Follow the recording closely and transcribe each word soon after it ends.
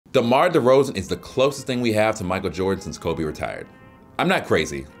DeMar DeRozan is the closest thing we have to Michael Jordan since Kobe retired. I'm not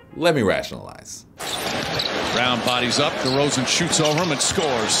crazy. Let me rationalize. Brown bodies up, DeRozan shoots over him and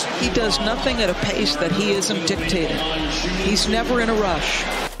scores. He does nothing at a pace that he isn't dictating. He's never in a rush.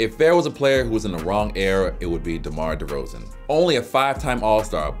 If there was a player who was in the wrong era, it would be DeMar DeRozan. Only a 5-time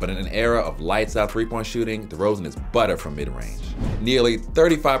All-Star, but in an era of lights-out three-point shooting, DeRozan is butter from mid-range. Nearly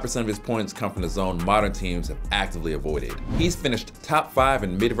 35% of his points come from the zone modern teams have actively avoided. He's finished top 5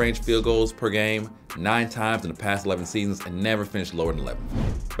 in mid-range field goals per game 9 times in the past 11 seasons and never finished lower than 11.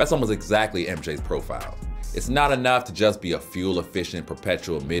 That's almost exactly MJ's profile. It's not enough to just be a fuel-efficient,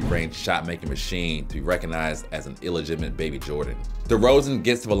 perpetual mid-range shot-making machine to be recognized as an illegitimate baby Jordan. DeRozan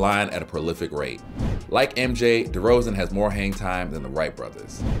gets to the line at a prolific rate. Like MJ, DeRozan has more hang time than the Wright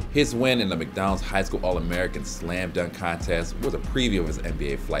brothers. His win in the McDonald's High School All-American Slam Dunk Contest was a preview of his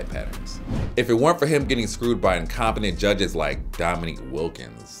NBA flight patterns. If it weren't for him getting screwed by incompetent judges like Dominique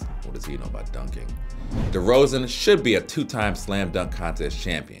Wilkins, what does he know about dunking? DeRozan should be a 2-time Slam Dunk Contest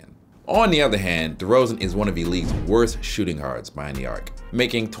champion. On the other hand, DeRozan is one of the league's worst shooting guards behind the arc,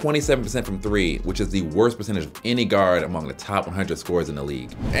 making 27% from 3, which is the worst percentage of any guard among the top 100 scorers in the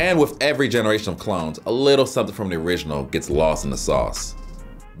league. And with every generation of clones, a little something from the original gets lost in the sauce.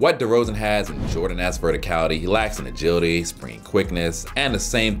 What DeRozan has in Jordan-esque verticality, he lacks in agility, spring quickness, and the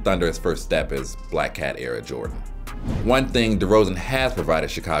same thunderous first step as Black Cat era Jordan. One thing DeRozan has provided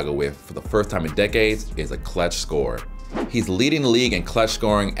Chicago with for the first time in decades is a clutch scorer. He's leading the league in clutch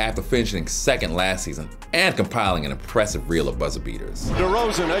scoring after finishing second last season and compiling an impressive reel of buzzer beaters.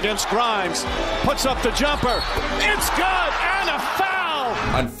 DeRozan against Grimes, puts up the jumper, it's good, and a foul!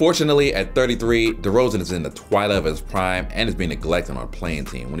 Unfortunately, at 33, DeRozan is in the twilight of his prime and is being neglected on a playing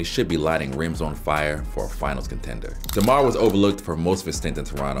team when he should be lighting rims on fire for a finals contender. DeMar was overlooked for most of his stint in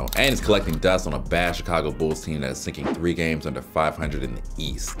Toronto and is collecting dust on a bad Chicago Bulls team that is sinking 3 games under 500 in the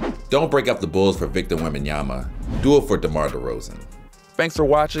East. Don't break up the Bulls for Victor Wembanyama. Do it for DeMar DeRozan. Thanks for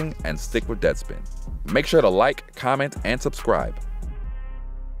watching and stick with Deadspin. Make sure to like, comment, and subscribe.